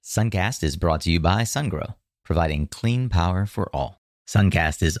Suncast is brought to you by SunGrow, providing clean power for all.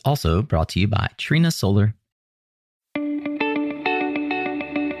 Suncast is also brought to you by Trina Solar.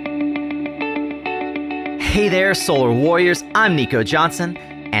 Hey there, Solar Warriors. I'm Nico Johnson,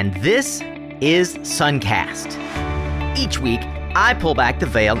 and this is Suncast. Each week, I pull back the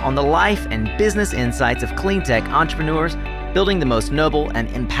veil on the life and business insights of clean tech entrepreneurs building the most noble and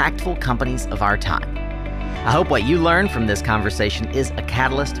impactful companies of our time. I hope what you learn from this conversation is a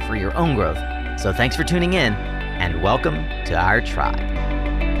catalyst for your own growth. So thanks for tuning in, and welcome to our tribe.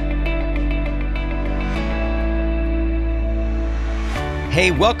 Hey,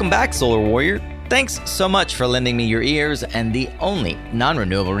 welcome back, Solar Warrior. Thanks so much for lending me your ears and the only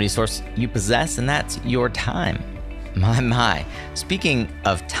non-renewable resource you possess, and that's your time. My. Speaking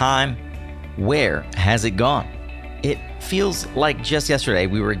of time, where has it gone? It feels like just yesterday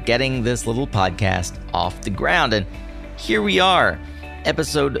we were getting this little podcast off the ground, and here we are,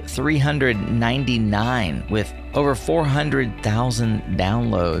 episode 399 with over 400,000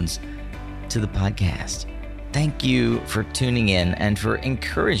 downloads to the podcast. Thank you for tuning in and for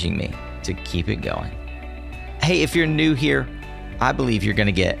encouraging me to keep it going. Hey, if you're new here, I believe you're going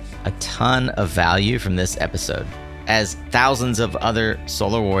to get a ton of value from this episode, as thousands of other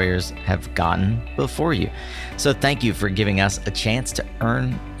Solar Warriors have gotten before you. So thank you for giving us a chance to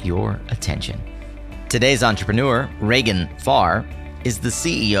earn your attention. Today's entrepreneur, Reagan Farr, is the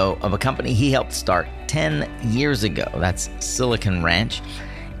CEO of a company he helped start 10 years ago. That's Silicon Ranch,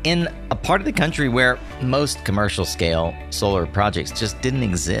 in a part of the country where most commercial scale solar projects just didn't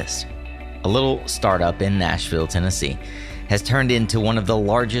exist. A little startup in Nashville, Tennessee, has turned into one of the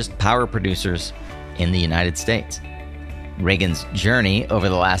largest power producers in the United States. Reagan's journey over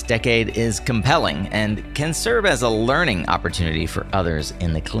the last decade is compelling and can serve as a learning opportunity for others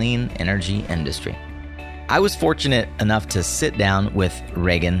in the clean energy industry. I was fortunate enough to sit down with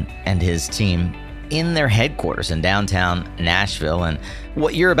Reagan and his team in their headquarters in downtown Nashville, and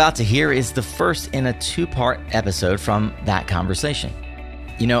what you're about to hear is the first in a two-part episode from that conversation.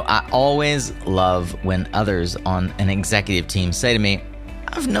 You know, I always love when others on an executive team say to me,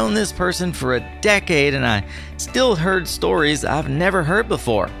 I've known this person for a decade and I still heard stories I've never heard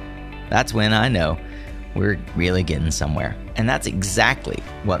before. That's when I know we're really getting somewhere. And that's exactly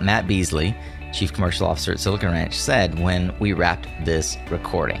what Matt Beasley, Chief Commercial Officer at Silicon Ranch, said when we wrapped this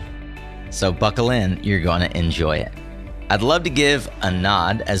recording. So buckle in, you're going to enjoy it. I'd love to give a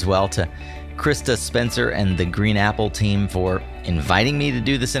nod as well to Krista Spencer and the Green Apple team for inviting me to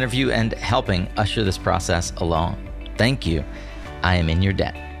do this interview and helping usher this process along. Thank you. I am in your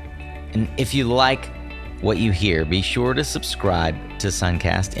debt. And if you like what you hear, be sure to subscribe to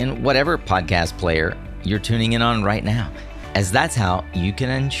Suncast in whatever podcast player you're tuning in on right now, as that's how you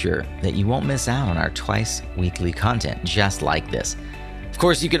can ensure that you won't miss out on our twice weekly content just like this. Of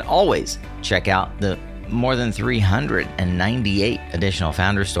course, you can always check out the more than 398 additional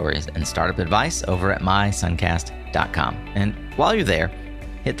founder stories and startup advice over at mysuncast.com. And while you're there,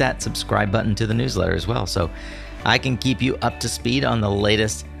 hit that subscribe button to the newsletter as well, so I can keep you up to speed on the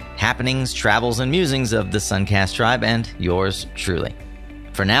latest happenings, travels, and musings of the Suncast tribe and yours truly.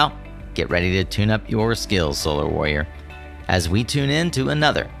 For now, get ready to tune up your skills, Solar Warrior, as we tune in to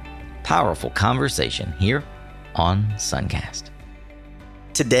another powerful conversation here on Suncast.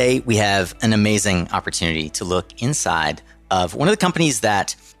 Today, we have an amazing opportunity to look inside of one of the companies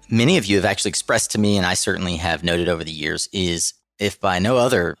that many of you have actually expressed to me, and I certainly have noted over the years, is, if by no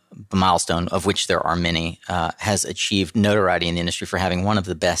other milestone, of which there are many, has achieved notoriety in the industry for having one of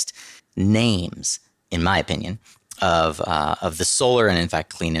the best names, in my opinion, of the solar and, in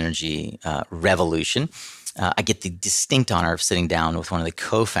fact, clean energy revolution. I get the distinct honor of sitting down with one of the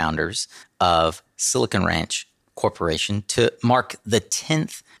co-founders of Silicon Ranch Corporation to mark the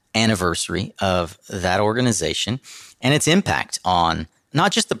 10th anniversary of that organization and its impact on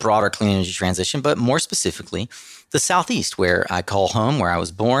not just the broader clean energy transition, but more specifically, the Southeast, where I call home, where I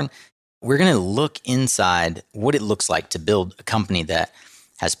was born. We're going to look inside what it looks like to build a company that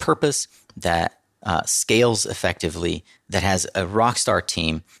has purpose, that scales effectively, that has a rock star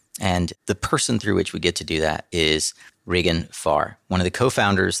team. And the person through which we get to do that is Reagan Farr, one of the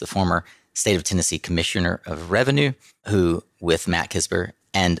co-founders, the former State of Tennessee Commissioner of Revenue, who, with Matt Kisber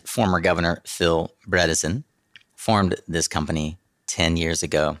and former Governor Phil Bredesen, formed this company 10 years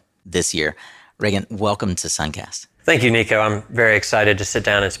ago this year. Reagan, welcome to Suncast. Thank you, Nico. I'm very excited to sit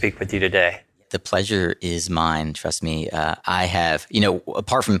down and speak with you today. The pleasure is mine. Trust me. I have,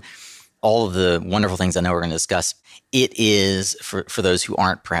 apart from all of the wonderful things I know we're going to discuss, it is, for those who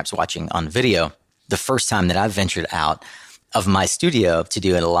aren't perhaps watching on video, the first time that I've ventured out of my studio to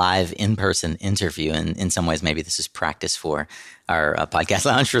do a live in-person interview. And in some ways, maybe this is practice for our podcast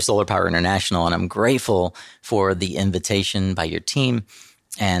lounge for Solar Power International. And I'm grateful for the invitation by your team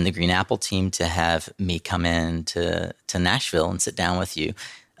and the Green Apple team to have me come in to Nashville and sit down with you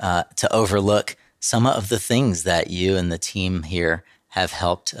to overlook some of the things that you and the team here have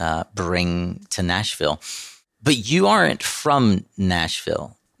helped bring to Nashville. But you aren't from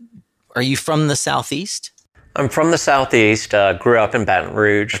Nashville. Are you from the Southeast? I'm from the Southeast, grew up in Baton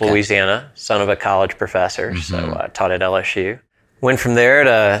Rouge, Louisiana, son of a college professor, so taught at LSU. Went from there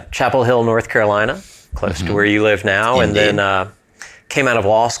to Chapel Hill, North Carolina, close to where you live now, Indeed. And then came out of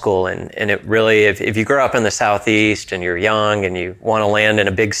law school. And it really, if you grow up in the Southeast and you're young and you want to land in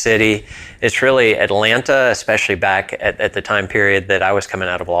a big city, it's really Atlanta, especially back at the time period that I was coming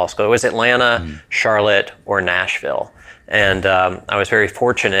out of law school. It was Atlanta, Charlotte, or Nashville. And I was very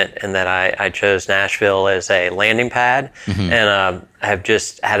fortunate in that I chose Nashville as a landing pad, and I have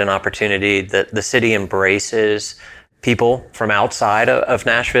just had an opportunity that the city embraces people from outside of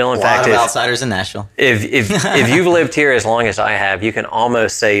Nashville. In fact, a lot of outsiders in Nashville. If you've lived here as long as I have, you can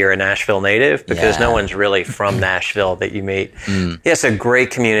almost say you're a Nashville native because no one's really from Nashville that you meet. Yeah, it's a great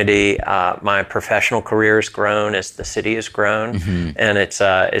community. My professional career has grown as the city has grown, and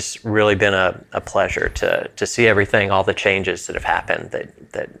it's really been a pleasure to see everything, all the changes that have happened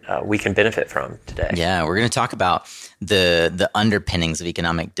that we can benefit from today. Yeah, we're going to talk about the underpinnings of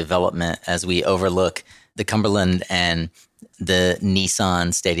economic development as we overlook the Cumberland and the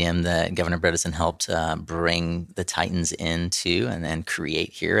Nissan Stadium that Governor Bredesen helped bring the Titans into and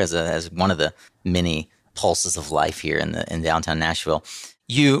create here as one of the many pulses of life here in downtown Nashville.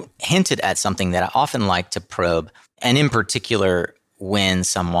 You hinted at something that I often like to probe, and in particular when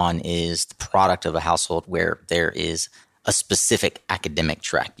someone is the product of a household where there is a specific academic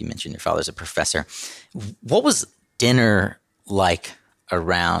track. You mentioned your father's a professor. What was dinner like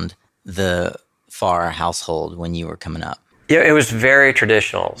around the Farr household when you were coming up? Yeah, it was very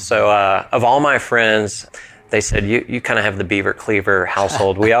traditional. So of all my friends, they said, you kind of have the Beaver Cleaver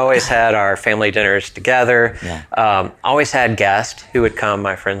household. We always had our family dinners together. Yeah. Always had guests who would come.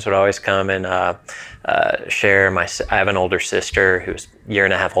 My friends would always come and share. I have an older sister who's a year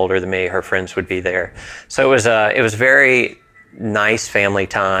and a half older than me. Her friends would be there. So it was very nice family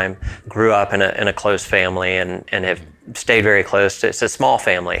time. Grew up in a close family and have stayed very close. It's a small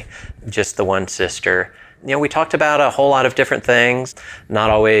family, just the one sister. We talked about a whole lot of different things, not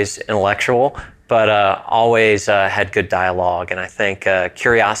always intellectual, but always had good dialogue. And I think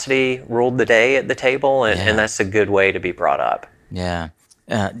curiosity ruled the day at the table, and that's a good way to be brought up. Yeah.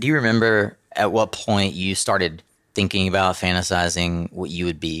 Do you remember at what point you started thinking about fantasizing what you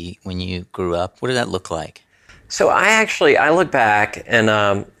would be when you grew up? What did that look like? So I look back and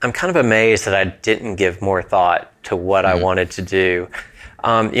I'm kind of amazed that I didn't give more thought to what I wanted to do.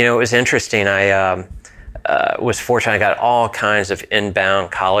 It was interesting. I was fortunate. I got all kinds of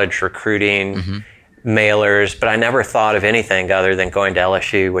inbound college recruiting mailers, but I never thought of anything other than going to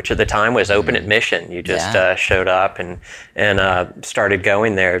LSU, which at the time was open admission. You just showed up and started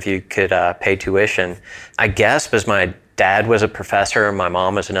going there if you could pay tuition. I guess because my dad was a professor, my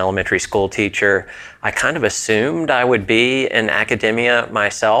mom was an elementary school teacher, I kind of assumed I would be in academia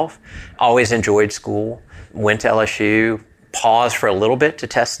myself. Always enjoyed school, went to LSU, paused for a little bit to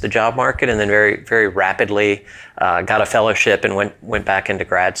test the job market, and then very, very rapidly got a fellowship and went back into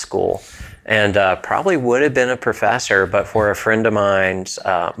grad school. And probably would have been a professor, but for a friend of mine's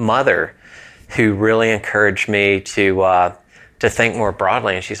mother who really encouraged me to think more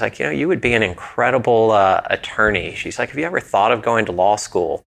broadly. And she's like, you would be an incredible attorney. She's like, have you ever thought of going to law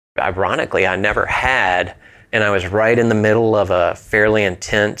school? Ironically, I never had, and I was right in the middle of a fairly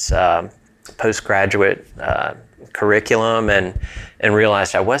intense postgraduate curriculum and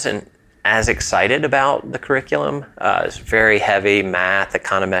realized I wasn't as excited about the curriculum. It's very heavy math,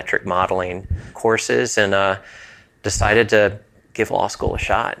 econometric modeling courses, and decided to give law school a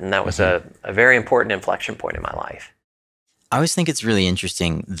shot. And that was a very important inflection point in my life. I always think it's really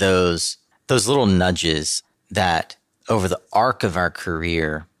interesting, those little nudges that over the arc of our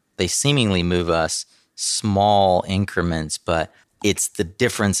career, they seemingly move us small increments, but it's the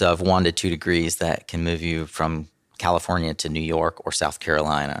difference of 1 to 2 degrees that can move you from California to New York or South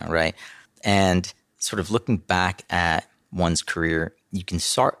Carolina, right? And sort of looking back at one's career, you can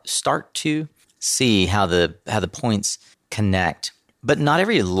start to see how the points connect. But not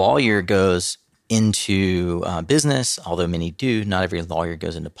every lawyer goes into business, although many do. Not every lawyer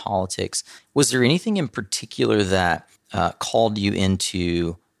goes into politics. Was there anything in particular that called you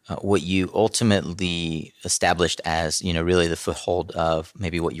into what you ultimately established as, really the foothold of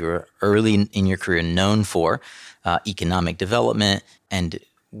maybe what you were early in your career known for, economic development and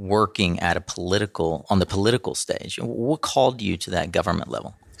working at on the political stage. What called you to that government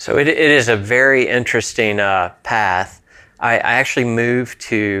level? So it is a very interesting path. I actually moved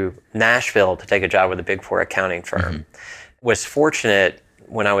to Nashville to take a job with a Big Four accounting firm. Was fortunate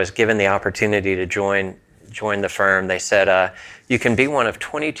when I was given the opportunity to join the firm. They said, you can be one of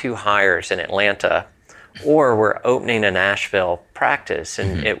 22 hires in Atlanta, or we're opening a Nashville practice,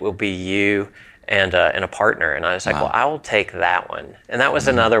 and it will be you and a partner. And I was like, well, I will take that one. And that was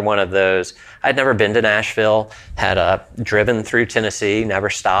another one of those. I'd never been to Nashville, had driven through Tennessee, never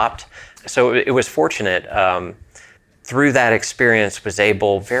stopped. So it was fortunate. Through that experience, was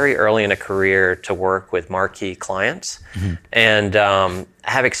able very early in a career to work with marquee clients and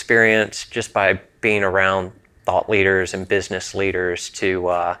have experience just by being around thought leaders and business leaders to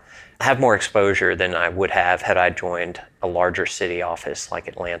have more exposure than I would have had I joined a larger city office like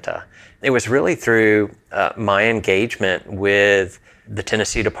Atlanta. It was really through my engagement with the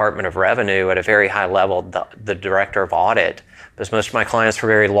Tennessee Department of Revenue at a very high level, the director of audit, because most of my clients were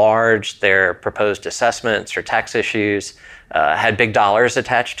very large. Their proposed assessments or tax issues had big dollars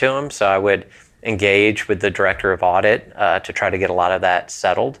attached to them, so I would engage with the director of audit to try to get a lot of that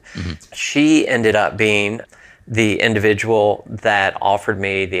settled. She ended up being the individual that offered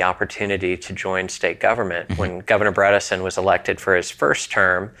me the opportunity to join state government. When Governor Bredesen was elected for his first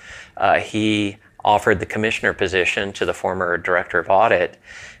term, he offered the commissioner position to the former director of audit.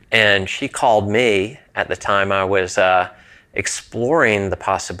 And she called me at the time I was exploring the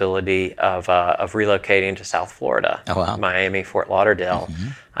possibility of relocating to South Florida, Miami, Fort Lauderdale.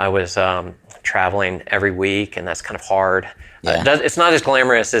 I was traveling every week, and that's kind of hard. Yeah. It's not as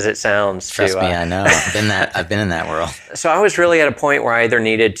glamorous as it sounds. Trust me, I know. I've been in that world. So I was really at a point where I either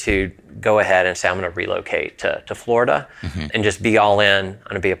needed to go ahead and say, I'm going to relocate to Florida and just be all in. I'm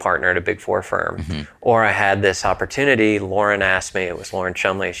going to be a partner at a Big Four firm. Or I had this opportunity. Lauren asked me, it was Lauren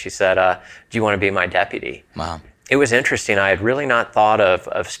Chumley. She said, do you want to be my deputy? Wow. It was interesting. I had really not thought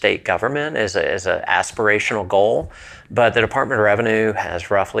of state government as an aspirational goal, but the Department of Revenue has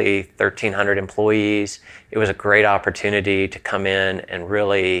roughly 1,300 employees. It was a great opportunity to come in and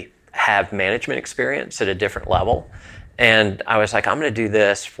really have management experience at a different level. And I was like, I'm going to do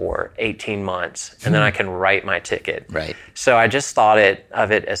this for 18 months, and then I can write my ticket. Right. So I just thought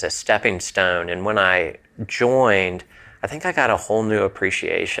of it as a stepping stone. And when I joined, I think I got a whole new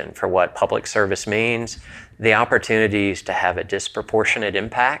appreciation for what public service means, the opportunities to have a disproportionate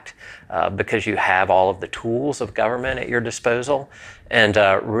impact because you have all of the tools of government at your disposal, and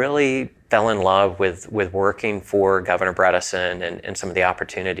really fell in love with working for Governor Bredesen and some of the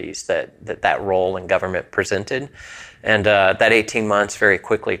opportunities that role in government presented. And that 18 months very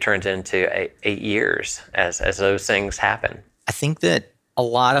quickly turned into 8 years as those things happen. I think that a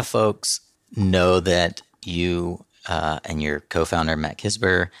lot of folks know that you and your co-founder, Matt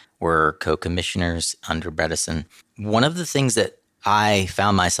Kisber, were co-commissioners under Bredesen. One of the things that I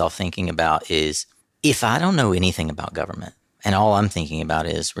found myself thinking about is, if I don't know anything about government and all I'm thinking about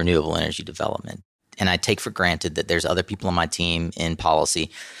is renewable energy development, and I take for granted that there's other people on my team in policy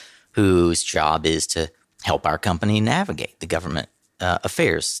whose job is to help our company navigate the government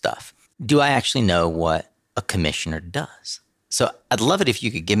affairs stuff, do I actually know what a commissioner does? So I'd love it if you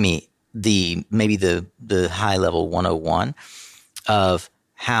could give me maybe the high level 101 of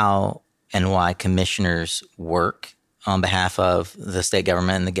how and why commissioners work on behalf of the state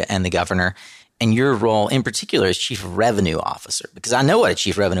government and the governor, and your role in particular as chief revenue officer, because I know what a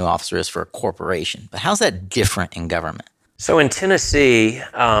chief revenue officer is for a corporation, but how's that different in government? So in Tennessee,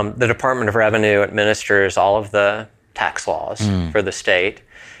 the Department of Revenue administers all of the tax laws for the state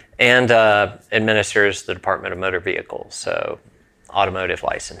and administers the Department of Motor Vehicles, so automotive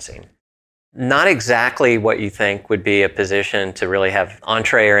licensing. Not exactly what you think would be a position to really have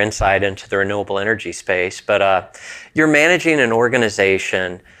entree or insight into the renewable energy space, but you're managing an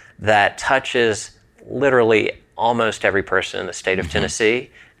organization that touches literally almost every person in the state of Tennessee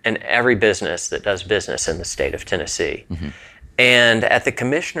and every business that does business in the state of Tennessee. And at the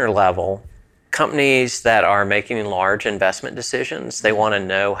commissioner level, companies that are making large investment decisions, they want to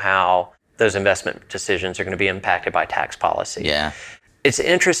know how those investment decisions are going to be impacted by tax policy. Yeah. It's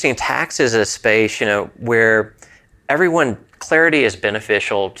interesting. Tax is a space, where clarity is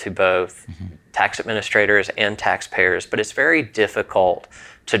beneficial to both tax administrators and taxpayers, but it's very difficult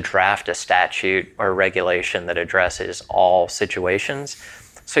to draft a statute or regulation that addresses all situations.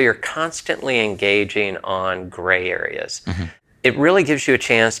 So you're constantly engaging on gray areas. It really gives you a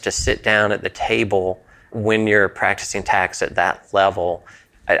chance to sit down at the table when you're practicing tax at that level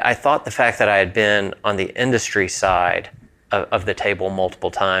I thought the fact that I had been on the industry side of the table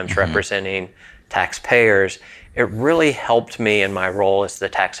multiple times representing taxpayers, it really helped me in my role as the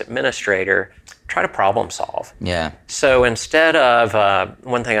tax administrator try to problem solve. Yeah. So instead of,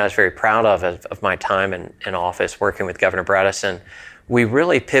 one thing I was very proud of my time in office working with Governor Bredesen, we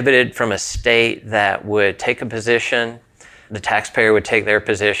really pivoted from a state that would take a position, the taxpayer would take their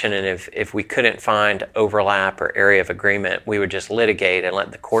position, and if we couldn't find overlap or area of agreement, we would just litigate and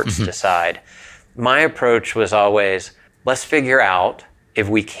let the courts decide. My approach was always, let's figure out if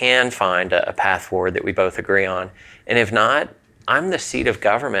we can find a path forward that we both agree on. And if not, I'm the seat of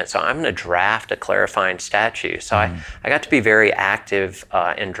government, so I'm going to draft a clarifying statute. So I got to be very active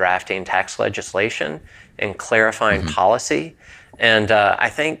in drafting tax legislation and clarifying policy. And I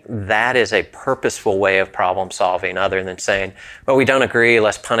think that is a purposeful way of problem solving, other than saying, well, we don't agree,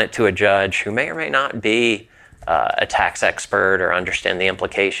 let's punt it to a judge who may or may not be a tax expert or understand the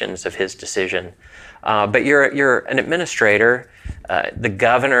implications of his decision. But you're an administrator. The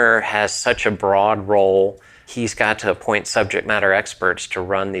governor has such a broad role. He's got to appoint subject matter experts to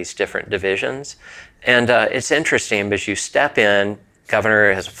run these different divisions. And it's interesting because you step in,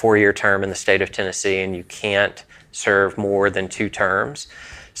 governor has a 4-year term in the state of Tennessee, and you can't serve more than 2 terms.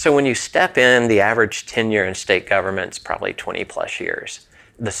 So when you step in, the average tenure in state government is probably 20 plus years.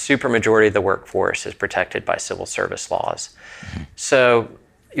 The supermajority of the workforce is protected by civil service laws. So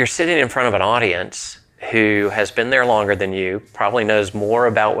you're sitting in front of an audience who has been there longer than you, probably knows more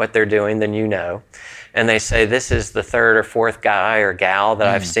about what they're doing than you know. And they say, this is the 3rd or 4th guy or gal that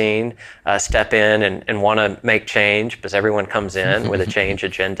I've seen step in and want to make change, because everyone comes in with a change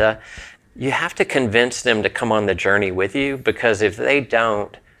agenda. You have to convince them to come on the journey with you, because if they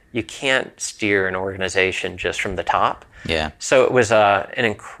don't, you can't steer an organization just from the top. Yeah. So it was an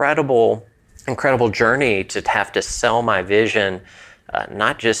incredible journey to have to sell my vision,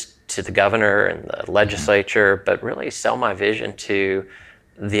 not just to the governor and the legislature, but really sell my vision to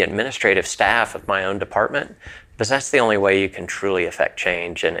the administrative staff of my own department, because that's the only way you can truly affect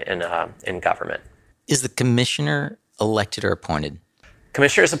change in government. Is the commissioner elected or appointed?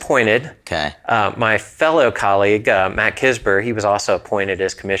 Commissioner is appointed. Okay. My fellow colleague, Matt Kisber, he was also appointed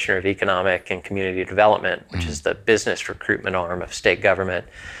as Commissioner of Economic and Community Development, which is the business recruitment arm of state government.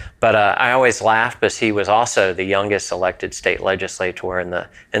 But I always laugh because he was also the youngest elected state legislator in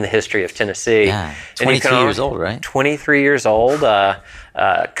the history of Tennessee. Yeah, 23 years old, right? 23 years old,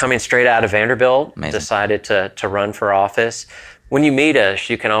 coming straight out of Vanderbilt. Amazing. Decided to run for office. When you meet us,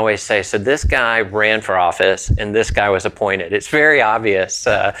 you can always say, so this guy ran for office and this guy was appointed. It's very obvious,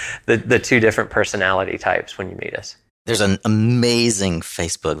 the 2 different personality types when you meet us. There's an amazing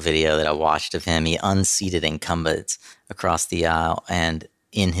Facebook video that I watched of him. He unseated incumbents across the aisle and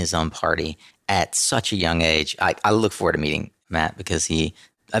in his own party at such a young age. I look forward to meeting Matt, because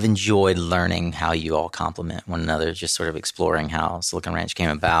I've enjoyed learning how you all complement one another, just sort of exploring how Silicon Ranch came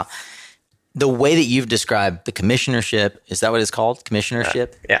about. The way that you've described the commissionership, is that what it's called?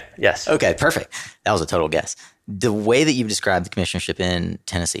 Commissionership? Yes. Okay, perfect. That was a total guess. The way that you've described the commissionership in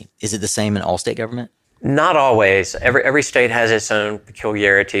Tennessee, is it the same in all state government? Not always. Every state has its own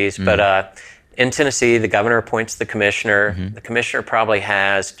peculiarities, but in Tennessee, the governor appoints the commissioner. The commissioner probably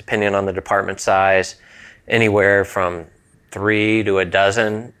has, depending on the department size, anywhere from 3 to a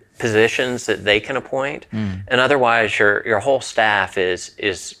dozen positions that they can appoint. And otherwise, your whole staff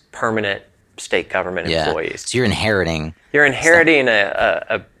is permanent state government employees. So you're inheriting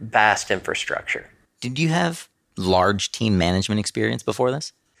a vast infrastructure. Did you have large team management experience before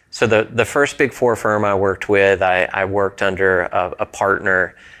this? So the first Big Four firm I worked with, I worked under a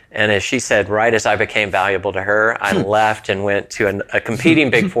partner. And as she said, right as I became valuable to her, I left and went to a competing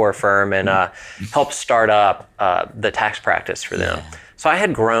Big Four firm and helped start up the tax practice for them. Yeah. So I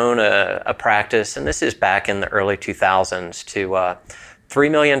had grown a practice, and this is back in the early 2000s, to $3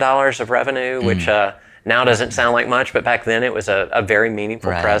 million of revenue, which now doesn't sound like much, but back then it was a very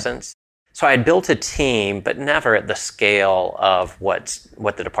meaningful presence. So I had built a team, but never at the scale of what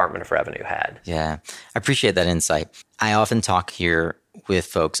the Department of Revenue had. Yeah, I appreciate that insight. I often talk here with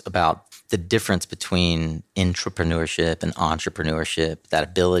folks about the difference between intrapreneurship and entrepreneurship, that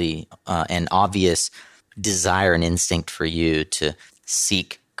ability and obvious desire and instinct for you to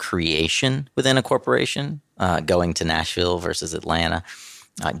seek creation within a corporation, going to Nashville versus Atlanta,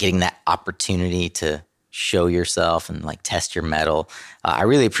 getting that opportunity to show yourself and like test your mettle. I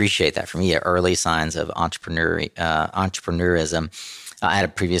really appreciate that. For me, early signs of entrepreneurism. I had a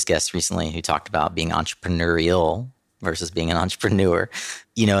previous guest recently who talked about being entrepreneurial versus being an entrepreneur.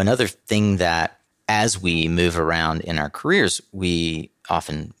 You know, another thing that as we move around in our careers, we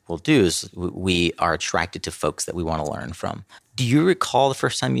often will do is we are attracted to folks that we want to learn from. Do you recall the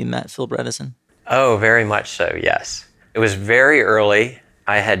first time you met Phil Bredesen? Oh, very much so, yes. It was very early.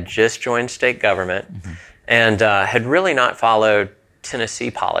 I had just joined state government and had really not followed Tennessee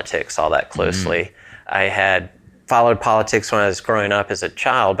politics all that closely. I had followed politics when I was growing up as a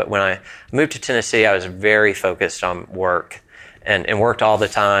child, but when I moved to Tennessee, I was very focused on work and worked all the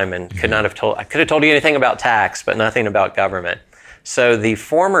time and I could have told you anything about tax, but nothing about government. So the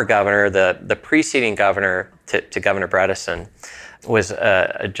former governor, the preceding governor to Governor Bredesen, was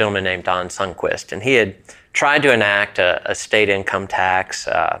a gentleman named Don Sundquist, and he had tried to enact a state income tax.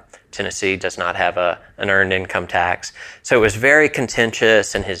 Tennessee does not have an earned income tax. So it was very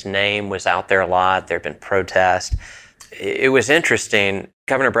contentious, and his name was out there a lot. There had been protests. It was interesting.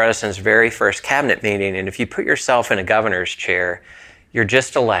 Governor Bredesen's very first cabinet meeting, and if you put yourself in a governor's chair, you're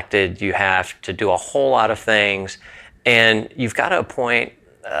just elected. You have to do a whole lot of things, and you've got to appoint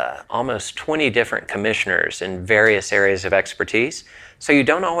almost 20 different commissioners in various areas of expertise. So you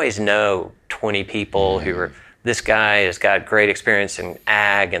don't always know 20 people who are, this guy has got great experience in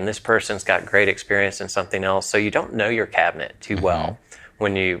ag and this person's got great experience in something else. So you don't know your cabinet too well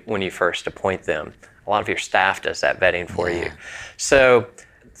when you first appoint them. A lot of your staff does that vetting for you. So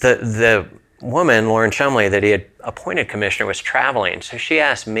the woman, Lauren Shumley, that he had appointed commissioner was traveling. So she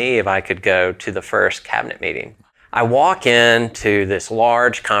asked me if I could go to the first cabinet meeting. I walk into this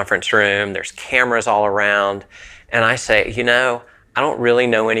large conference room, there's cameras all around, and I say, I don't really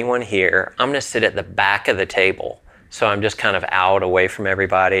know anyone here. I'm going to sit at the back of the table. So I'm just kind of out away from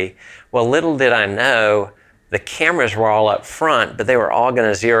everybody. Well, little did I know, the cameras were all up front, but they were all going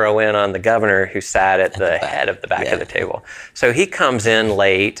to zero in on the governor who sat at the head of the back of the table. So he comes in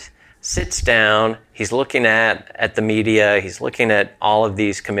late, sits down, he's looking at the media, he's looking at all of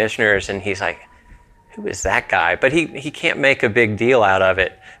these commissioners, and he's like, who is that guy? But he can't make a big deal out of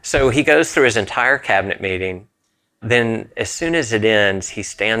it. So he goes through his entire cabinet meeting. Then as soon as it ends, he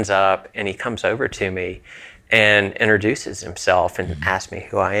stands up and he comes over to me and introduces himself and asks me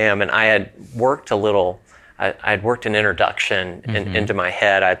who I am. And I had worked I'd worked an introduction into my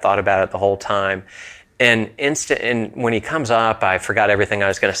head. I thought about it the whole time. And when he comes up, I forgot everything I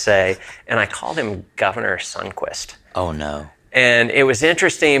was going to say. And I called him Governor Sundquist. Oh, no. And it was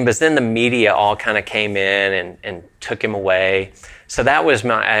interesting, but then the media all kind of came in and took him away. So that was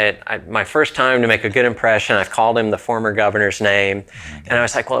my first time to make a good impression. I called him the former governor's name. And I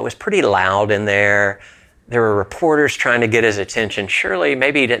was like, well, it was pretty loud in there. There were reporters trying to get his attention. Surely,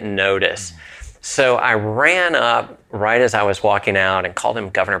 maybe he didn't notice. So I ran up right as I was walking out and called him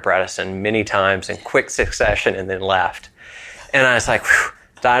Governor Bredesen many times in quick succession and then left. And I was like,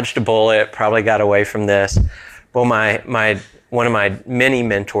 dodged a bullet, probably got away from this. Well, one of my many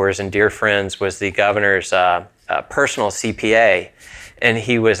mentors and dear friends was the governor's personal CPA, and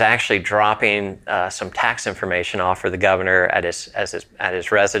he was actually dropping some tax information off for the governor at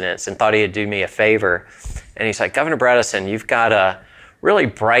his residence, and thought he'd do me a favor. And he's like, Governor Bredesen, you've got a really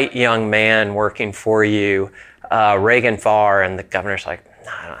bright young man working for you, Reagan Farr. And the governor's like,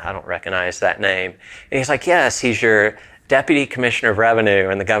 no, I don't recognize that name. And he's like, yes, he's your deputy commissioner of revenue.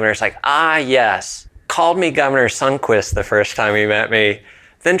 And the governor's like, yes. Called me Governor Sundquist the first time he met me,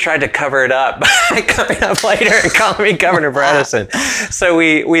 then tried to cover it up by coming up later and calling me Governor Bredesen. So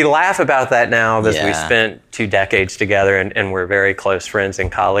we laugh about that now because we spent 2 decades together and we're very close friends and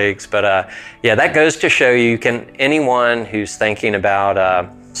colleagues. But that goes to show you anyone who's thinking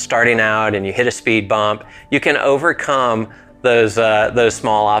about starting out and you hit a speed bump, you can overcome those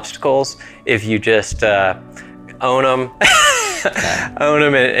small obstacles if you just own them,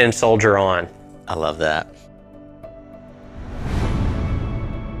 and soldier on. I love that.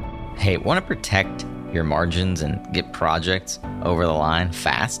 Hey, want to protect your margins and get projects over the line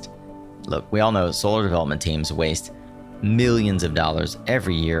fast? Look, we all know solar development teams waste millions of dollars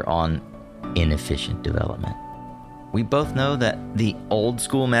every year on inefficient development. We both know that the old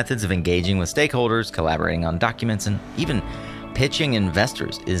school methods of engaging with stakeholders, collaborating on documents, and even pitching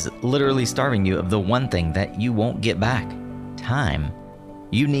investors is literally starving you of the one thing that you won't get back: time.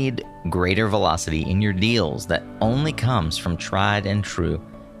 You need greater velocity in your deals that only comes from tried and true,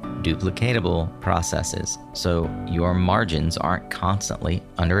 duplicatable processes, so your margins aren't constantly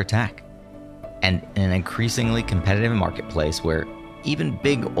under attack. And in an increasingly competitive marketplace where even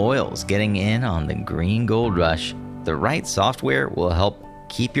big oil's getting in on the green gold rush, the right software will help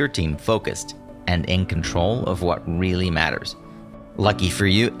keep your team focused and in control of what really matters. Lucky for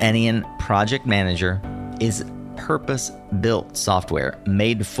you, Enian Project Manager is purpose-built software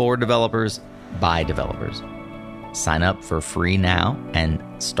made for developers by developers. Sign up for free now and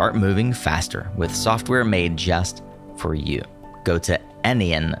start moving faster with software made just for you. Go to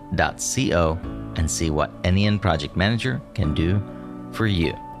enian.co and see what Enian Project Manager can do for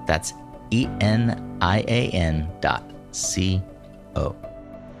you. That's ENIAN.co.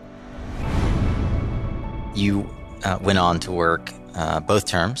 You went on to work both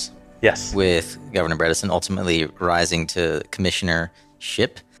terms. Yes. With Governor Bredesen, ultimately rising to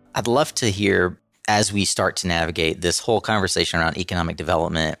commissionership. I'd love to hear, as we start to navigate this whole conversation around economic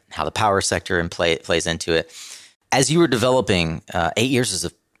development, how the power sector plays into it. As you were developing, 8 years is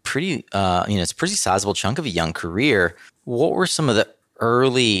a pretty, it's a pretty sizable chunk of a young career. What were some of the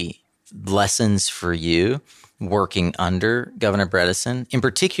early lessons for you working under Governor Bredesen, in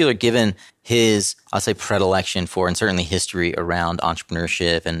particular, given his, I'll say, predilection for, and certainly history around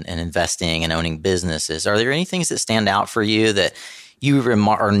entrepreneurship and investing and owning businesses? Are there any things that stand out for you that you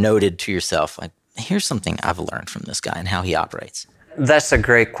are noted to yourself, like, here's something I've learned from this guy and how he operates? That's a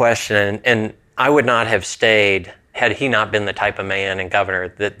great question. And I would not have stayed had he not been the type of man and governor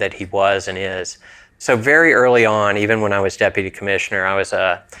that he was and is. So very early on, even when I was deputy commissioner, I was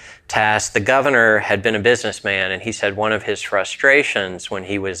tasked. The governor had been a businessman, and he said one of his frustrations when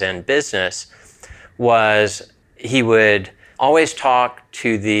he was in business was he would always talk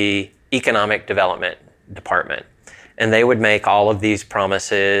to the economic development department, and they would make all of these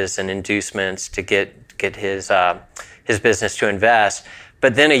promises and inducements to get his business to invest.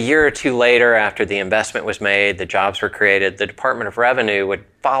 But then a year or two later, after the investment was made, the jobs were created, the Department of Revenue would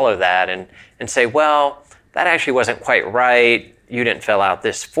follow that and say, well, that actually wasn't quite right. You didn't fill out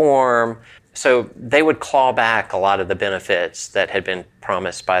this form. So they would claw back a lot of the benefits that had been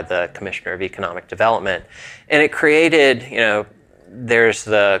promised by the Commissioner of Economic Development. And it created, there's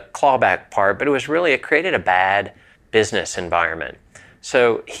the clawback part, but it created a bad business environment.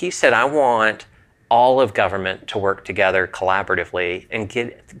 So he said, I want all of government to work together collaboratively and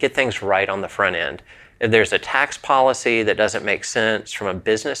get things right on the front end. If there's a tax policy that doesn't make sense from a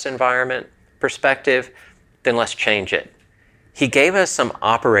business environment perspective, then let's change it. He gave us some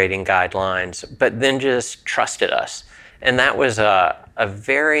operating guidelines, but then just trusted us. And that was a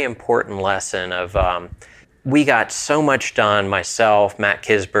very important lesson of, we got so much done, myself, Matt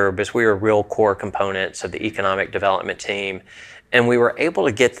Kisber, because we were real core components of the economic development team. And we were able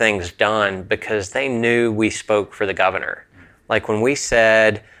to get things done because they knew we spoke for the governor. Like when we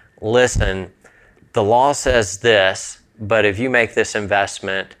said, listen, the law says this, but if you make this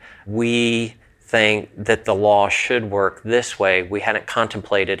investment, we think that the law should work this way. We hadn't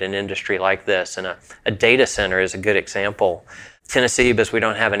contemplated an industry like this. And a data center is a good example. Tennessee, because we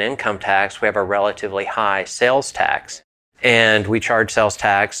don't have an income tax, we have a relatively high sales tax. And we charge sales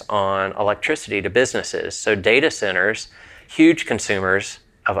tax on electricity to businesses. So data centers, huge consumers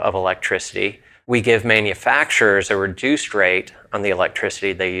of electricity. We give manufacturers a reduced rate on the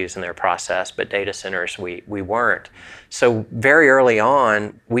electricity they use in their process, but data centers, we weren't. So very early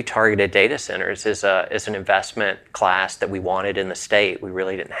on, we targeted data centers as an investment class that we wanted in the state. We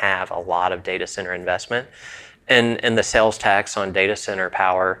really didn't have a lot of data center investment. And the sales tax on data center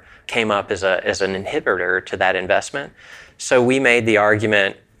power came up as an inhibitor to that investment. So we made the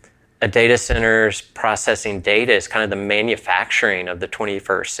argument, a data center's processing data is kind of the manufacturing of the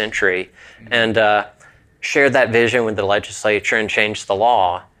 21st century, and shared that vision with the legislature and changed the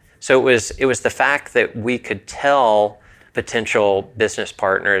law. So it was the fact that we could tell potential business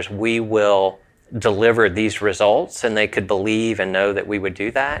partners we will deliver these results, and they could believe and know that we would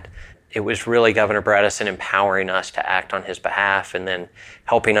do that. It was really Governor Bredesen empowering us to act on his behalf and then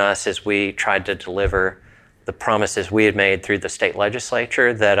helping us as we tried to deliver the promises we had made through the state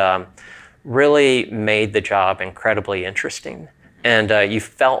legislature that really made the job incredibly interesting. And you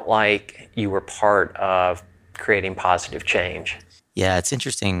felt like you were part of creating positive change. Yeah, it's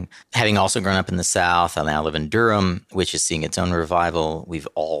interesting. Having also grown up in the South, I now live in Durham, which is seeing its own revival. We've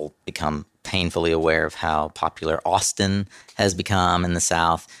all become painfully aware of how popular Austin has become in the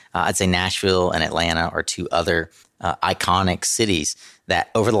South. I'd say Nashville and Atlanta are two other iconic cities that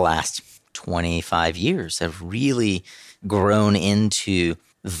over the last 25 years have really grown into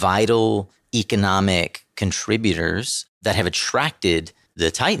vital economic contributors that have attracted the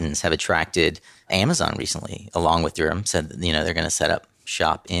Titans, have attracted Amazon recently, along with Durham, said they're going to set up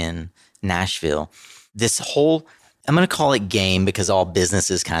shop in Nashville. This whole, I'm going to call it game because all business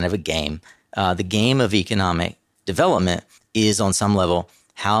is kind of a game. The game of economic development is on some level,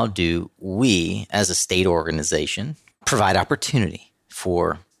 how do we as a state organization provide opportunity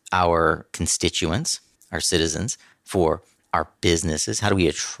for our constituents, our citizens, for our businesses? How do we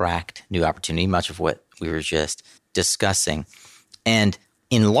attract new opportunity? Much of what we were just discussing. And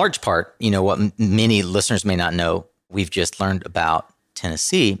in large part, what many listeners may not know, we've just learned about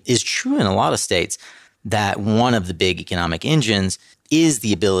Tennessee, is true in a lot of states, that one of the big economic engines is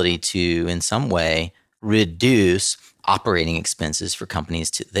the ability to, in some way, reduce operating expenses for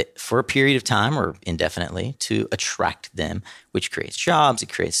companies for a period of time or indefinitely to attract them, which creates jobs,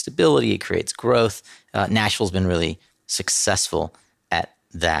 it creates stability, it creates growth. Nashville's been really successful at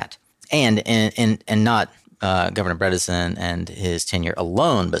that. And not Governor Bredesen and his tenure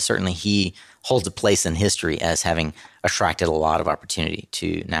alone, but certainly he holds a place in history as having attracted a lot of opportunity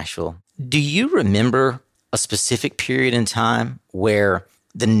to Nashville. Do you remember a specific period in time where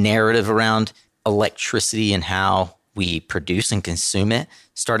the narrative around electricity and how we produce and consume it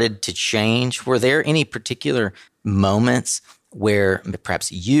started to change? Were there any particular moments where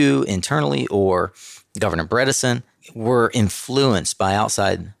perhaps you internally or Governor Bredesen were influenced by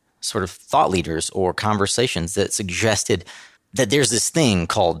outside sort of thought leaders or conversations that suggested that there's this thing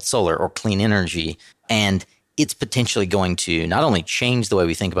called solar or clean energy, and it's potentially going to not only change the way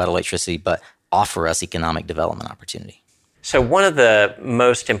we think about electricity, but offer us economic development opportunity? So one of the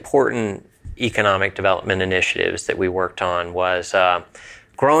most important economic development initiatives that we worked on was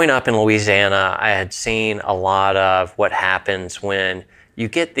growing up in Louisiana. I had seen a lot of what happens when you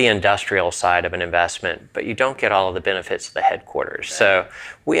get the industrial side of an investment, but you don't get all of the benefits of the headquarters. So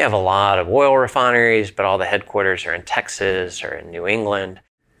we have a lot of oil refineries, but all the headquarters are in Texas or in New England.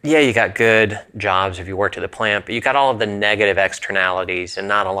 Yeah, you got good jobs if you worked at the plant, but you got all of the negative externalities and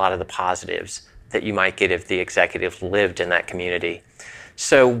not a lot of the positives that you might get if the executives lived in that community.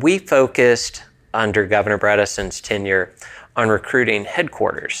 So we focused under Governor Bredesen's tenure on recruiting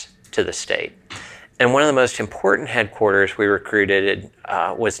headquarters to the state. And one of the most important headquarters we recruited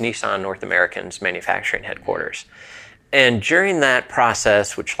was Nissan North American's manufacturing headquarters. And during that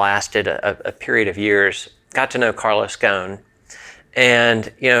process, which lasted a period of years, got to know Carlos Ghosn. And,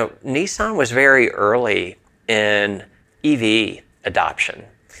 Nissan was very early in EV adoption.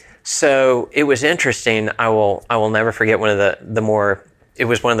 So it was interesting. I will never forget one of it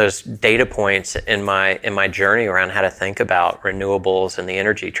was one of those data points in my journey around how to think about renewables and the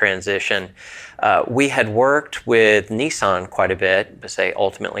energy transition. We had worked with Nissan quite a bit because they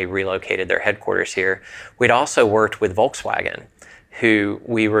ultimately relocated their headquarters here. We'd also worked with Volkswagen, who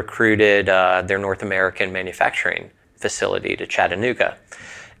we recruited their North American manufacturing facility to Chattanooga.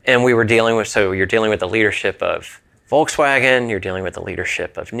 And we were you're dealing with the leadership of Volkswagen, you're dealing with the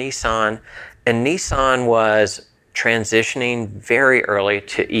leadership of Nissan, and Nissan was transitioning very early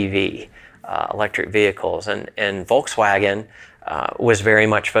to EV, electric vehicles, and Volkswagen was very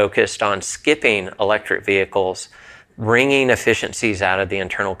much focused on skipping electric vehicles, wringing efficiencies out of the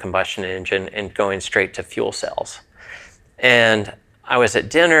internal combustion engine and going straight to fuel cells. And I was at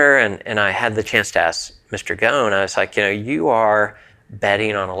dinner and I had the chance to ask Mr. Ghosn, I was like, you are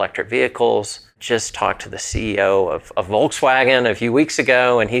betting on electric vehicles. Just talked to the CEO of Volkswagen a few weeks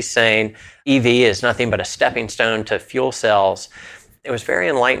ago, and he's saying EV is nothing but a stepping stone to fuel cells. It was very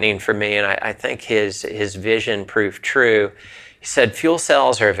enlightening for me, and I think his vision proved true. He said fuel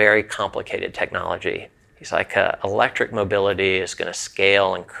cells are a very complicated technology. He's like, electric mobility is going to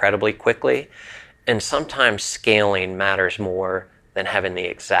scale incredibly quickly, and sometimes scaling matters more than having the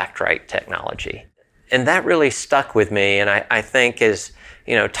exact right technology. And that really stuck with me, and I think as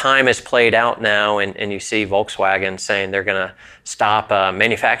time has played out now, and you see Volkswagen saying they're going to stop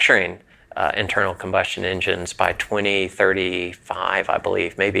manufacturing internal combustion engines by 2035, I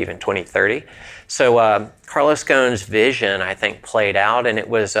believe, maybe even 2030. So Carlos Ghosn's vision, I think, played out, and it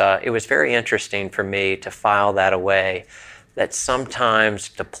was very interesting for me to file that away. That sometimes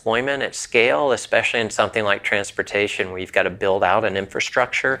deployment at scale, especially in something like transportation where you've got to build out an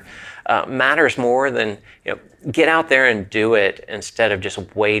infrastructure, matters more than, get out there and do it instead of just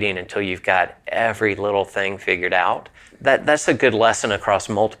waiting until you've got every little thing figured out. That's a good lesson across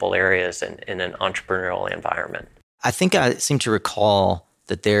multiple areas in an entrepreneurial environment. I think I seem to recall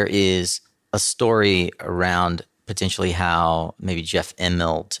that there is a story around potentially how maybe Jeff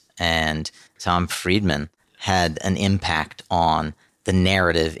Immelt and Tom Friedman had an impact on the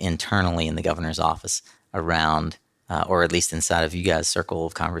narrative internally in the governor's office around, or at least inside of you guys' circle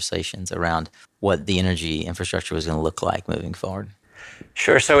of conversations around what the energy infrastructure was going to look like moving forward.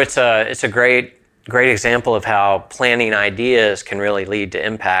 Sure. So it's a great example of how planning ideas can really lead to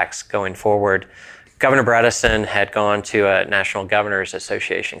impacts going forward. Governor Bredesen had gone to a National Governors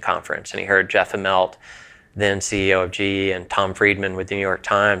Association conference, and he heard Jeff Immelt, then CEO of GE, and Tom Friedman with the New York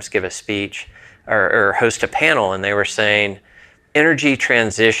Times give a speech or host a panel, and they were saying energy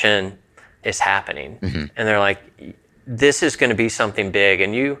transition is happening. Mm-hmm. And they're like, this is going to be something big.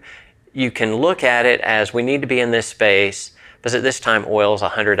 And you can look at it as we need to be in this space, because at this time oil is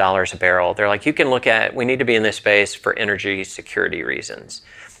 $100 a barrel. They're like, you can look at we need to be in this space for energy security reasons.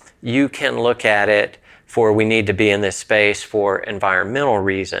 You can look at it for we need to be in this space for environmental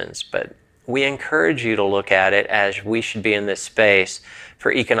reasons, but we encourage you to look at it as we should be in this space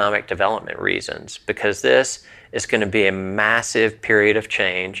for economic development reasons, because this is going to be a massive period of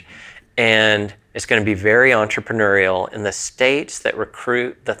change, and it's going to be very entrepreneurial, and the states that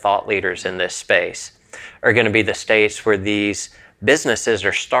recruit the thought leaders in this space are going to be the states where these businesses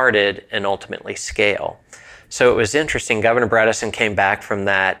are started and ultimately scale. So it was interesting. Governor Bredesen came back from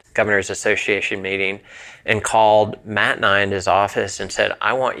that Governors Association meeting and called Matt and I in his office and said,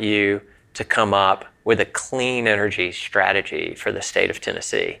 I want you to come up with a clean energy strategy for the state of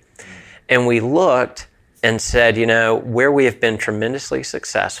Tennessee. And we looked and said, where we have been tremendously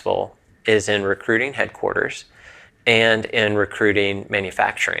successful is in recruiting headquarters and in recruiting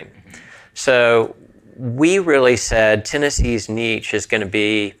manufacturing. So we really said Tennessee's niche is going to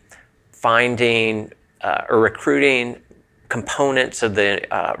be finding or recruiting components of the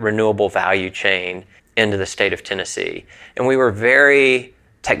renewable value chain into the state of Tennessee. And we were very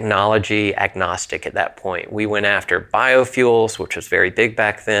technology agnostic at that point. We went after biofuels, which was very big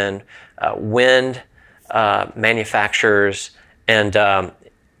back then, wind manufacturers, and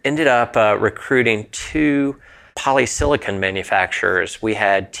ended up recruiting 2 polysilicon manufacturers. We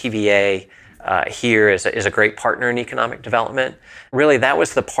had TVA here as a great partner in economic development. Really, that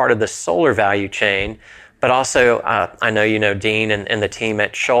was the part of the solar value chain. But also, I know you know Dean and the team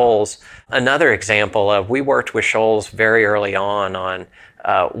at Shoals. Another example of, we worked with Shoals very early on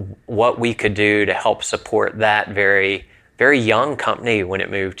what we could do to help support that very, very young company when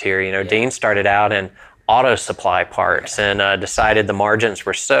it moved here. Yeah. Dean started out in auto supply parts and decided the margins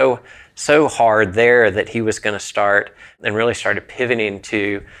were so hard there that he was going to start and really started pivoting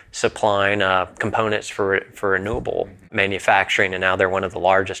to supplying components for renewable manufacturing. And now they're one of the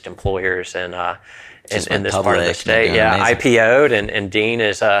largest employers in this part of the state. Yeah, amazing. IPO'd, and Dean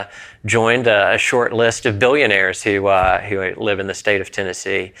has joined a short list of billionaires who live in the state of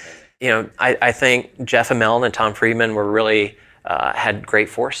Tennessee. I think Jeff Immelt and Tom Friedman were really had great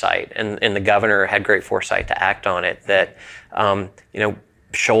foresight, and the governor had great foresight to act on it. That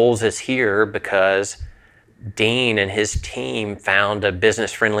Shoals is here because Dean and his team found a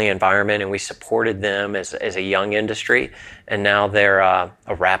business-friendly environment, and we supported them as a young industry, and now they're a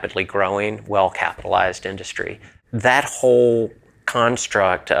rapidly growing, well-capitalized industry. That whole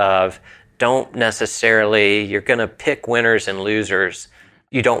construct of you're going to pick winners and losers.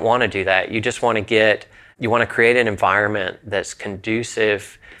 You don't want to do that. You just want to create an environment that's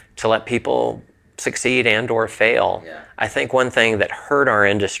conducive to let people succeed and or fail. Yeah. I think one thing that hurt our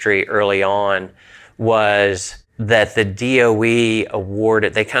industry early on was that the DOE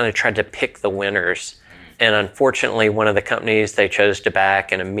awarded, they kind of tried to pick the winners. And unfortunately, one of the companies they chose to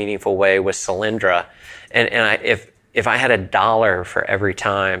back in a meaningful way was Solyndra. If I had $1 for every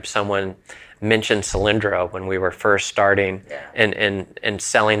time someone mentioned Solyndra when we were first starting and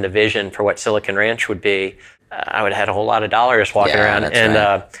selling the vision for what Silicon Ranch would be, I would have had a whole lot of dollars walking around. And,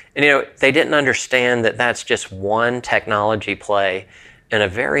 right. They didn't understand that that's just one technology play in a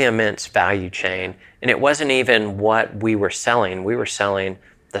very immense value chain. And it wasn't even what we were selling. We were selling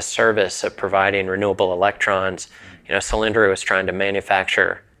the service of providing renewable electrons. Solyndra was trying to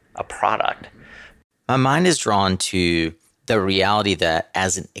manufacture a product. My mind is drawn to the reality that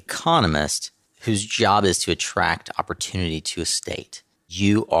as an economist whose job is to attract opportunity to a state,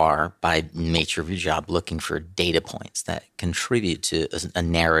 you are, by nature of your job, looking for data points that contribute to a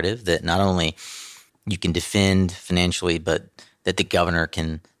narrative that not only you can defend financially, but that the governor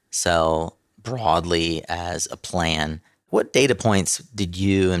can sell broadly as a plan. What data points did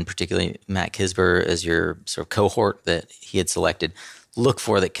you, and particularly Matt Kisber as your sort of cohort that he had selected, look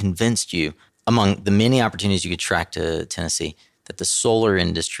for that convinced you, among the many opportunities you could track to Tennessee, that the solar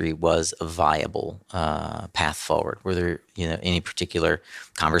industry was a viable path forward? Were there any particular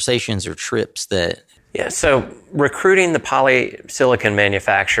conversations or trips that... Yeah, so recruiting the polysilicon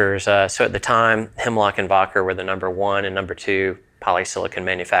manufacturers, so at the time, Hemlock and Wacker were the number 1 and number 2 polysilicon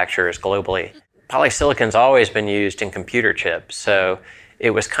manufacturers globally. Polysilicon's always been used in computer chips, so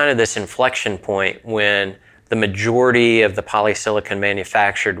it was kind of this inflection point when the majority of the polysilicon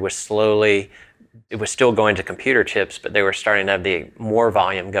manufactured was it was still going to computer chips, but they were starting to have the more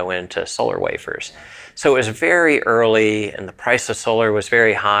volume go into solar wafers. So it was very early, and the price of solar was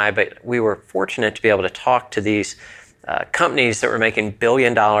very high, but we were fortunate to be able to talk to these companies that were making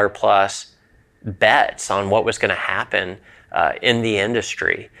billion-dollar-plus bets on what was going to happen in the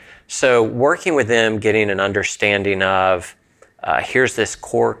industry. So working with them, getting an understanding of here's this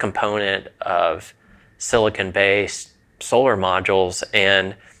core component of silicon-based solar modules,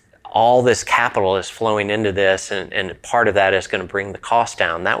 and all this capital is flowing into this, and part of that is going to bring the cost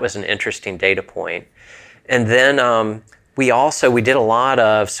down. That was an interesting data point. And then we did a lot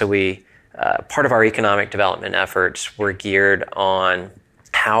of, part of our economic development efforts were geared on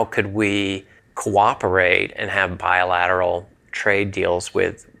how could we cooperate and have bilateral trade deals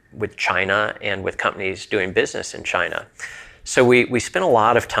with China and with companies doing business in China. So we spent a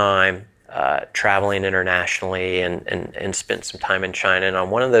lot of time traveling internationally and spent some time in China. And on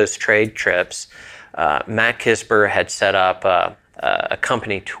one of those trade trips, Matt Kisber had set up a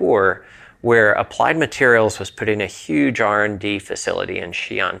company tour where Applied Materials was putting a huge R&D facility in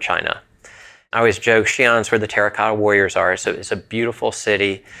Xi'an, China. I always joke, Xi'an's where the Terracotta Warriors are, so it's a beautiful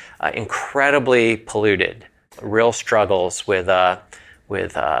city, incredibly polluted, real struggles with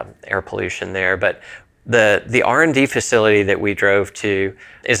air pollution there. But the R&D facility that we drove to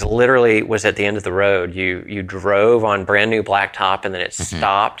was at the end of the road. You drove on brand new blacktop and then it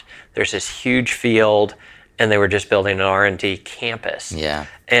stopped. There's this huge field and they were just building an R&D campus. Yeah.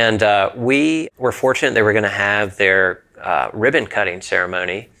 And we were fortunate they were going to have their ribbon cutting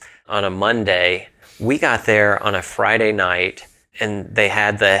ceremony on a Monday. We got there on a Friday night and they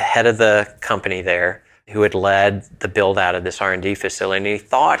had the head of the company there who had led the build out of this R&D facility. And he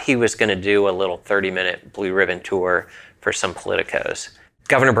thought he was going to do a little 30-minute blue ribbon tour for some politicos.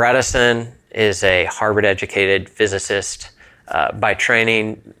 Governor Bredesen is a Harvard-educated physicist by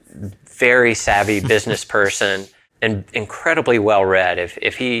training, very savvy business person, and incredibly well-read.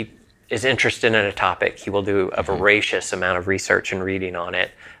 If he is interested in a topic, he will do a voracious amount of research and reading on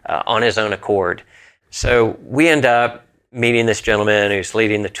it on his own accord. So we end up meeting this gentleman who's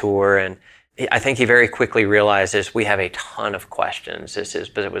leading the tour, and I think he very quickly realizes we have a ton of questions.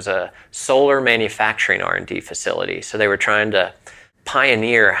 But it was a solar manufacturing R&D facility, so they were trying to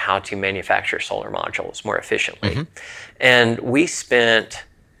pioneer how to manufacture solar modules more efficiently. And we spent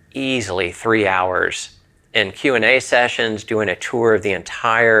easily 3 hours in Q&A sessions doing a tour of the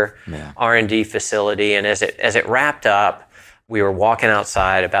entire R&D facility. And as it wrapped up, we were walking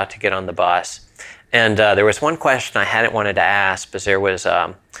outside about to get on the bus. And there was one question I hadn't wanted to ask because there was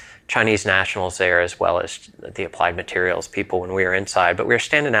Chinese nationals there as well as the Applied Materials people when we were inside. But we were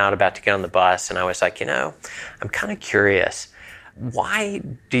standing out about to get on the bus, and I was like, I'm kind of curious. Why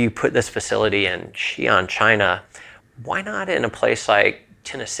do you put this facility in Xi'an, China? Why not in a place like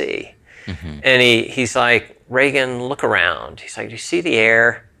Tennessee? And he's like, Reagan, look around. He's like, do you see the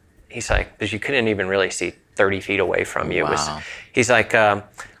air? He's like, because you couldn't even really see 30 feet away from you. Wow. He's like,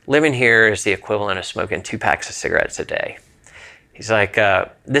 living here is the equivalent of smoking 2 packs of cigarettes a day. He's like,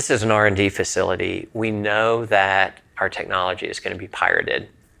 this is an R&D facility. We know that our technology is going to be pirated.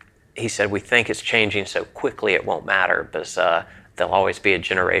 He said, we think it's changing so quickly it won't matter because there'll always be a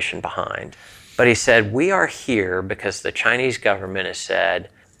generation behind. But he said, we are here because the Chinese government has said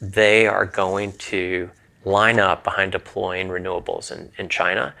they are going to line up behind deploying renewables in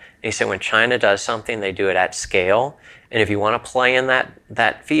China. And he said, when China does something, they do it at scale. And if you want to play in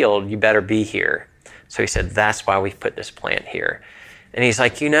that field, you better be here. So he said, that's why we've put this plant here. And he's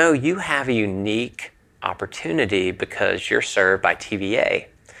like, you have a unique opportunity because you're served by TVA.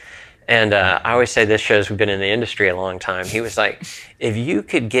 And I always say this shows we've been in the industry a long time. He was like, if you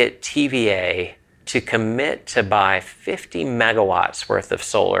could get TVA to commit to buy 50 megawatts worth of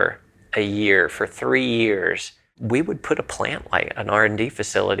solar a year for 3 years, we would put a plant like an R&D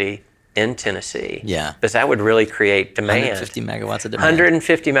facility in Tennessee. Yeah. Because that would really create demand. 150 megawatts of demand.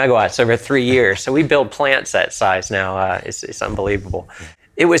 150 megawatts over 3 years. So we build plants that size now. It's unbelievable.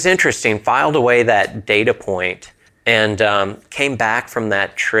 It was interesting. Filed away that data point and came back from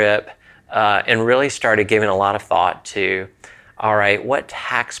that trip and really started giving a lot of thought to, all right, what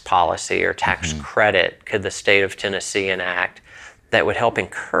tax policy or tax credit could the state of Tennessee enact that would help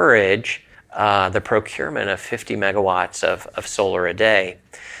encourage the procurement of 50 megawatts of solar a day?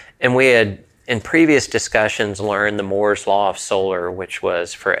 And we had, in previous discussions, learned the Moore's Law of solar, which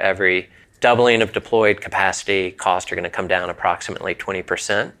was for every doubling of deployed capacity, costs are going to come down approximately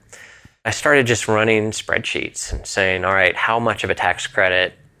 20%. I started just running spreadsheets and saying, all right, how much of a tax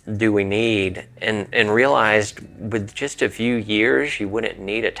credit do we need? And realized with just a few years, you wouldn't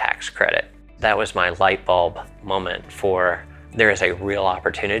need a tax credit. That was my light bulb moment for there is a real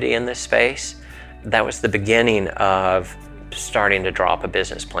opportunity in this space. That was the beginning of starting to draw up a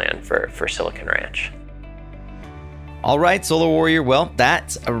business plan for Silicon Ranch. All right, Solar Warrior. Well,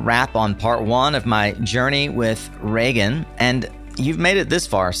 that's a wrap on part 1 of my journey with Reagan. And you've made it this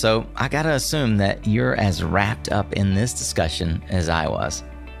far, so I gotta assume that you're as wrapped up in this discussion as I was.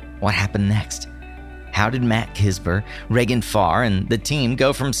 What happened next? How did Matt Kisber, Reagan Farr, and the team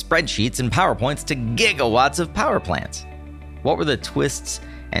go from spreadsheets and PowerPoints to gigawatts of power plants? What were the twists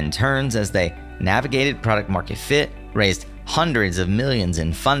and turns as they navigated product market fit, raised hundreds of millions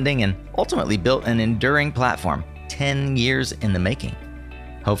in funding, and ultimately built an enduring platform 10 years in the making.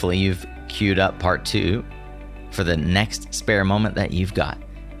 Hopefully you've queued up part 2 for the next spare moment that you've got.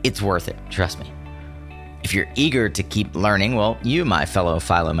 It's worth it, trust me. If you're eager to keep learning, well, you, my fellow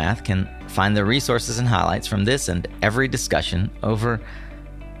Philomath, can find the resources and highlights from this and every discussion over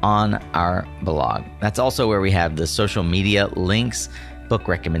on our blog. That's also where we have the social media links, book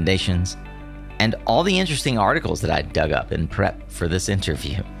recommendations, and all the interesting articles that I dug up in prep for this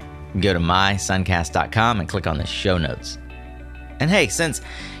interview. Go to mysuncast.com and click on the show notes. And hey, since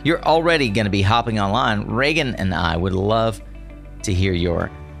you're already going to be hopping online, Reagan and I would love to hear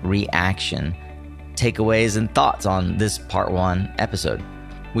your reaction, takeaways, and thoughts on this part 1 episode.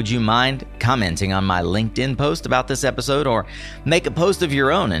 Would you mind commenting on my LinkedIn post about this episode, or make a post of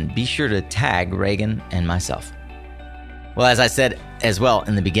your own and be sure to tag Reagan and myself? Well, as I said as well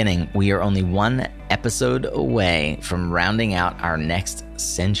in the beginning, we are only 1 episode away from rounding out our next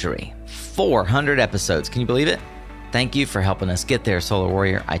century. 400 episodes. Can you believe it? Thank you for helping us get there, Solar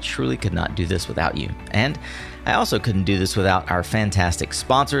Warrior. I truly could not do this without you. And I also couldn't do this without our fantastic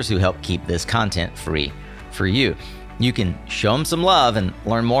sponsors who help keep this content free for you. You can show them some love and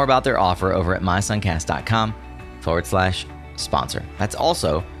learn more about their offer over at mysuncast.com/sponsor. That's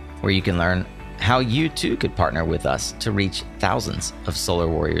also where you can learn how you too could partner with us to reach thousands of solar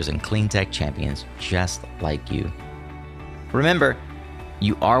warriors and clean tech champions just like you. Remember,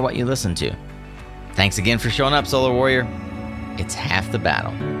 you are what you listen to. Thanks again for showing up, Solar Warrior. It's half the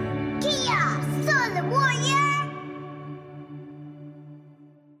battle.